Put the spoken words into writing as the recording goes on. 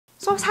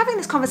So I was having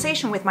this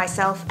conversation with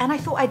myself and I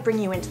thought I'd bring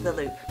you into the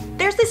loop.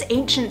 There's this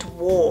ancient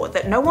war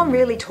that no one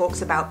really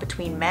talks about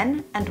between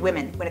men and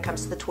women when it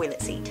comes to the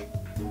toilet seat.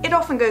 It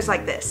often goes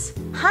like this.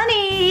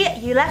 Honey,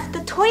 you left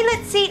the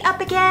toilet seat up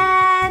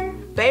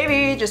again.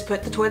 Baby, just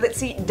put the toilet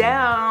seat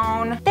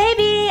down.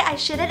 Baby, I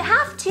shouldn't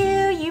have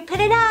to. You put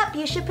it up.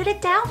 You should put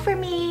it down for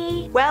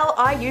me. Well,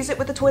 I use it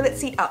with the toilet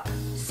seat up.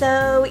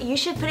 So you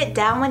should put it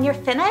down when you're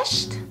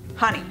finished?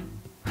 Honey,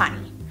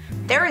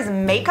 there is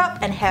makeup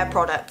and hair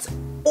products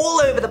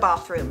all over the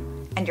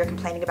bathroom, and you're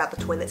complaining about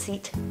the toilet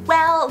seat?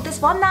 Well, this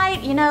one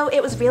night, you know,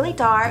 it was really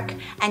dark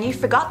and you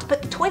forgot to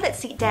put the toilet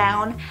seat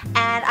down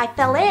and I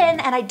fell in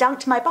and I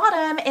dunked my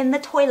bottom in the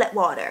toilet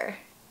water.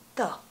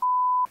 The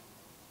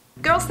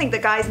Girls think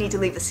that guys need to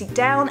leave the seat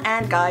down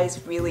and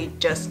guys really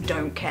just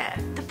don't care.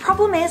 The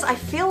problem is, I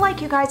feel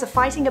like you guys are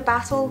fighting a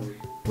battle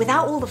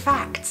without all the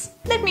facts.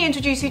 Let me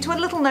introduce you to a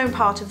little known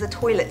part of the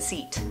toilet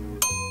seat.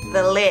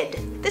 The lid.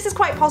 This is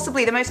quite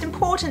possibly the most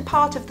important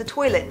part of the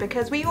toilet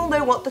because we all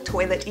know what the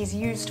toilet is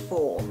used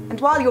for. And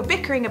while you're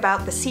bickering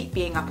about the seat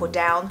being up or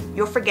down,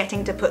 you're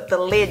forgetting to put the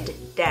lid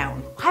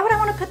down. Why would I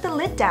want to put the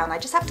lid down? I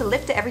just have to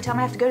lift it every time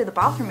I have to go to the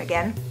bathroom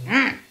again.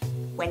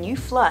 When you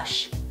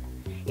flush,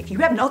 if you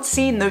have not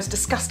seen those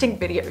disgusting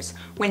videos,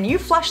 when you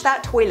flush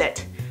that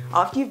toilet,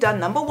 after you've done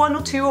number 1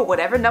 or 2 or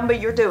whatever number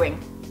you're doing,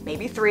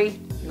 maybe 3,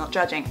 I'm not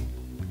judging,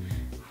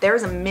 there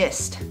is a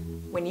mist.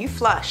 When you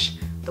flush,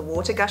 the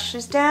water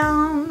gushes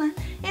down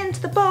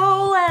into the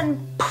bowl and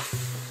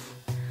poof,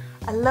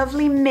 a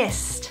lovely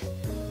mist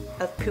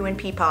of poo and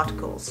pee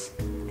particles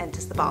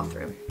enters the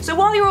bathroom. So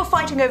while you're all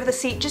fighting over the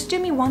seat, just do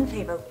me one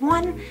favor,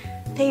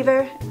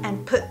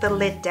 and put the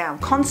lid down.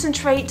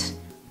 Concentrate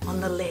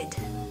on the lid,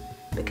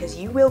 because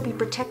you will be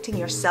protecting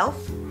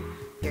yourself,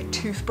 your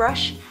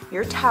toothbrush,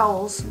 your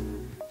towels,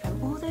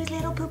 from all those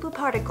little poo-poo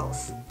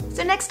particles.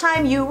 So next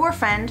time you or a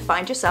friend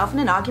find yourself in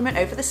an argument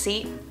over the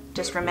seat,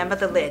 just remember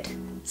the lid.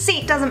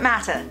 Seat doesn't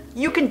matter.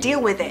 You can deal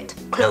with it.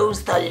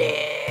 Close the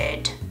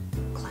lid.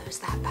 Close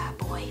that bad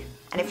boy.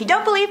 And if you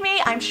don't believe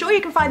me, I'm sure you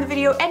can find the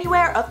video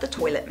anywhere of the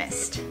toilet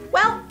mist.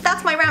 Well,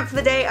 that's my rant for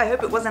the day. I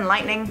hope it was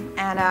enlightening.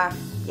 And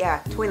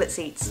yeah, toilet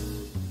seats.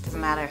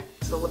 Doesn't matter.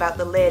 It's all about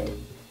the lid.